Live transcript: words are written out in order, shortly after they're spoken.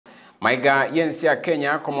Maiga yensi ya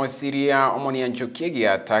Kenya komosiria omoni anchukiegi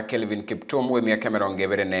ata Kelvin Kiptum we miaka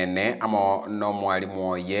 24 amo no mwalimu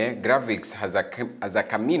oye graphics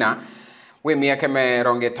hazakamina we miaka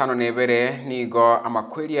 52 nigo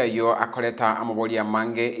amakweli ayo akoleta amabolia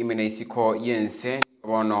mange imene isiko yense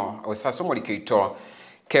bono osaso molikito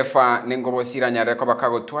kefa nengobosira nyareko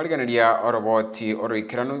bakago twaliganiria oroboti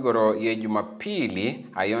oroikirano igoro ye Jumapili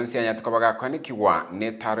ayonsi anyatuko bagakwanikiwa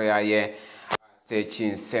netaro yaye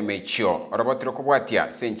Sechinsemechio orobotiro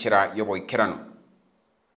kubwatia senchira yoboikirano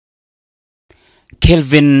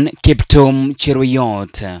Kelvin Kiptum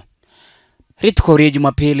Cheruiyot Ritkori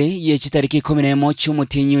Jumapili ye chitariki 11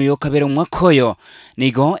 chumutinyu yo kabero mwakoyo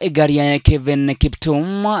nigo egari ya Kelvin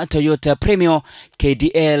Kiptum Toyota Premio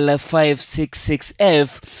KDL 566F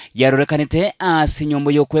yarurekanite ase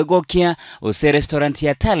nyombo yo kwegokia ose restaurant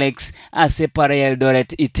ya Talex ase para ya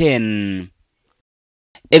Eldoret iten.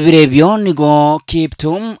 Ebirebyo nigo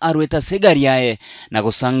Kiptum arweta segari yae na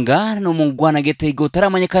gusanga no mungwana gete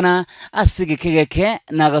igutaramanyekana asigekegeke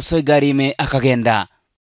na gasoy garime akagenda.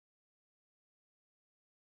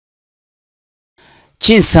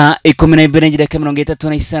 Chinsa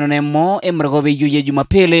 12:35 nemo emragobe yuye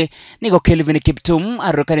Jumapili nigo Kelvin Kiptum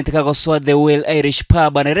arrokanite kagosoa The Well Irish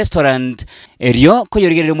Pub and Restaurant erio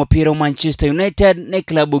koyorigere mupira Manchester United ne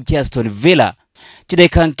klabu ya Aston Villa.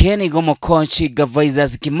 Chidekanke nigo mokochi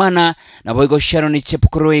Gavaizas Kimana na boigo Sharon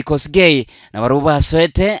Chepkuroi Kosgei na baruba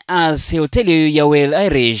soete ase hoteli ya Well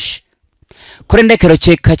Irish. Kurende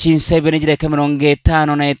keroche kachinsa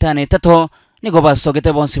 12:53 nigo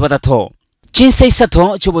basogete bonsi batato. Chinsa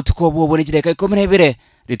isato chobotuko bwobone chideka 12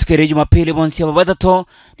 ritukere Jumapili bonsi abatato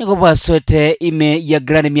nigo basoete ime ya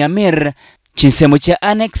Grand Miamir chinsa mucha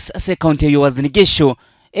annex ase county yo wazinigesho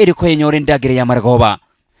eriko yenyore ndagire ya Margoba.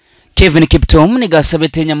 Kelvin Kiptum niga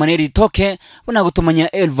sabete nyamaneri toke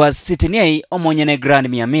unagutumanya Elvas Sitiniei omonyene Grand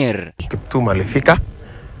Miamir. Kiptum alifika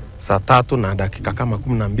saa 3 na dakika kama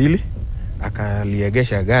 12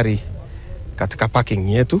 akaliegesha gari katika parking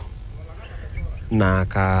yetu na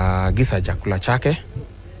akaagiza chakula chake,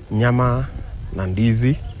 nyama na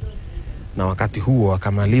ndizi, na wakati huo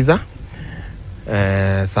akamaliza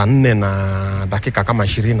saa 4 na dakika kama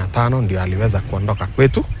 25 ndio aliweza kuondoka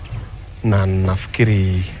kwetu, na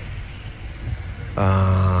nafikiri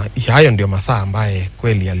hayo ndio masaa ambaye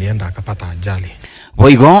kweli alienda akapata ajali.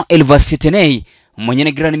 Boigo Elvas Sitiniei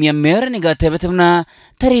mwenyene Grand Miamir niga tebetemna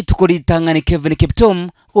tari tukoritangani Kelvin Kiptum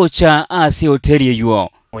gocha ase hoteli yuo.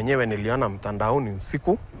 Mwenyewe niliona mtandaoni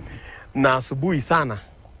usiku na asubuhi sana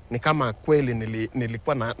ni kama kweli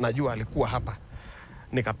nilikuwa najua alikuwa hapa.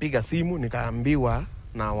 Nikapiga simu nikaambiwa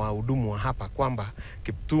na wahudumu wa hapa kwamba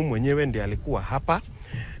Kiptum mwenyewe ndiye alikuwa hapa,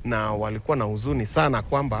 na walikuwa na huzuni sana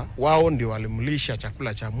kwamba wao ndio walimlisha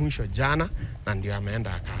chakula cha mwisho jana na ndio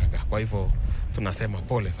ameenda akaaga. Kwa hivyo tunasema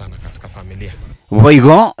pole sana katika familia.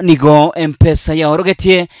 Boigo nigo mpesa ya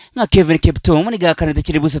orogetie nga Kelvin Kiptum niga kanete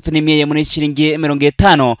chiribusa tunimia ya mune shilingi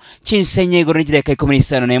 50 chinsenye goro njideka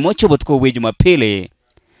 15 nemo chobotko bwe Jumapili.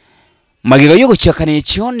 Magiga yogo chakane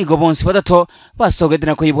chion nigo bonsi batato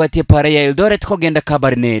basogedina ko yibwatie para ya Eldoret kogenda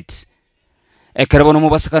Cabernet. Ekarabono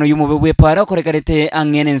mubasakano yumubwe para korekarete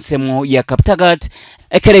angene nsemo ya Kaptagat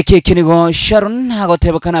ekereke kinigo Sharon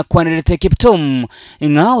hagotebakana kwanirete Kiptum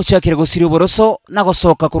nga uchakire gosiri boroso na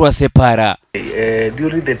gosoka kurwase para.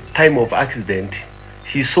 During the time of accident,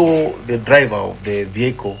 she saw the driver of the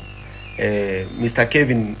vehicle, Mr.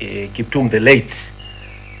 Kelvin Kiptum the late,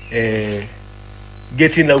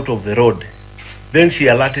 getting out of the road. Then she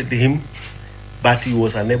alerted him, but he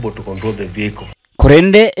was unable to control the vehicle.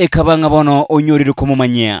 Korende ekabanga bono onyoriru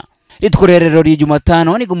kumumanya. Ritukorerero ri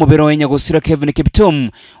Jumatano ni gumubero wenya gusira Kelvin Kiptum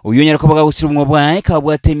uyonyera ko baga gusira umwabwaye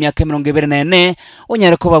kabwate myaka 24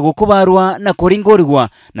 onyera ko bagukubarwa na koringorwa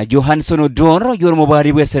na Johansson Odoro yoro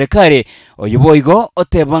mubari bwe serikali oyiboigo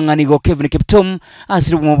otebanga nigo Kelvin Kiptum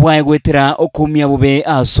asira umwabwaye gwetera okumya bube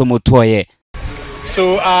asomotwaye.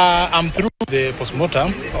 So I'm through the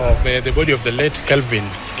postmortem of the body of the late Kelvin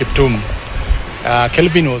Kiptum.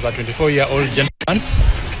 Kelvin was a 24-year-old gentleman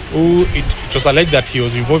who it was alleged that he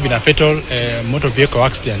was involved in a fatal motor vehicle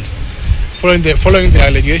accident. Following the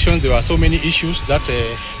allegations, there were so many issues that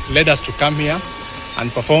led us to come here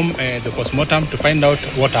and perform the postmortem to find out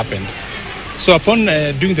what happened. So upon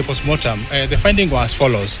doing the postmortem, the finding was as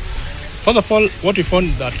follows. First of all, what we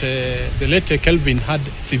found that the late Kelvin had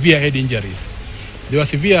severe head injuries. There were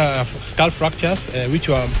severe skull fractures, which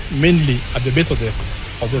were mainly at the base of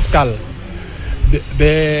the skull.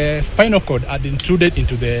 The spinal cord had intruded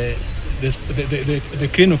into the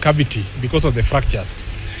cranial cavity because of the fractures.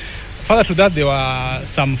 Further to that, there were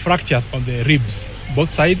some fractures on the ribs, both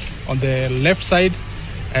sides. On the left side,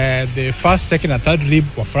 the first, second, and third rib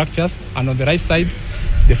were fractured, and on the right side,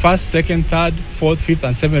 the first, second, third, fourth, fifth,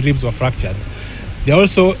 and seventh ribs were fractured. There are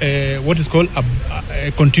also what is called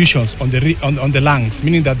contusions on the lungs,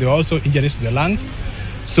 meaning that there are also injuries to the lungs.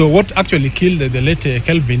 So what actually killed the late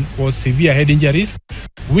Kelvin was severe head injuries,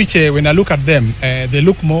 which when I look at them, they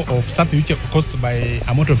look more of something which was caused by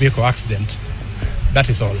a motor vehicle accident. That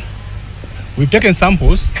is all. We've taken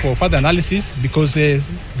samples for further analysis because the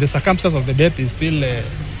circumstance of the death is still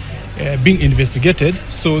being investigated.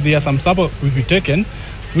 So there are some samples will be taken,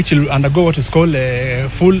 which will undergo what is called a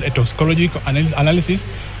full toxicological analysis.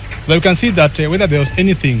 So you can see that whether there was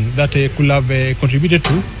anything that could have contributed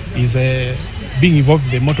to is being involved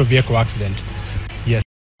in the motor vehicle accident. Yes.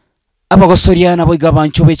 Abagosoria na boiga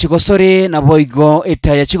banchobe chigosore na boigo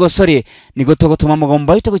etaya chigosore nigotogotuma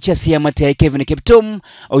mogomba itogochiasia mate ya Kevin Kiptum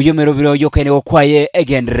oyomero biro yokene okwaye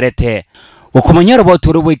egenderete okomanyaro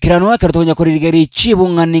boturu bwikirano akaratonya koririgeri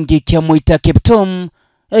chibunga ningi kya moita Kiptum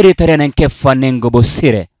eritariana nkefa nengo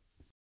bosire.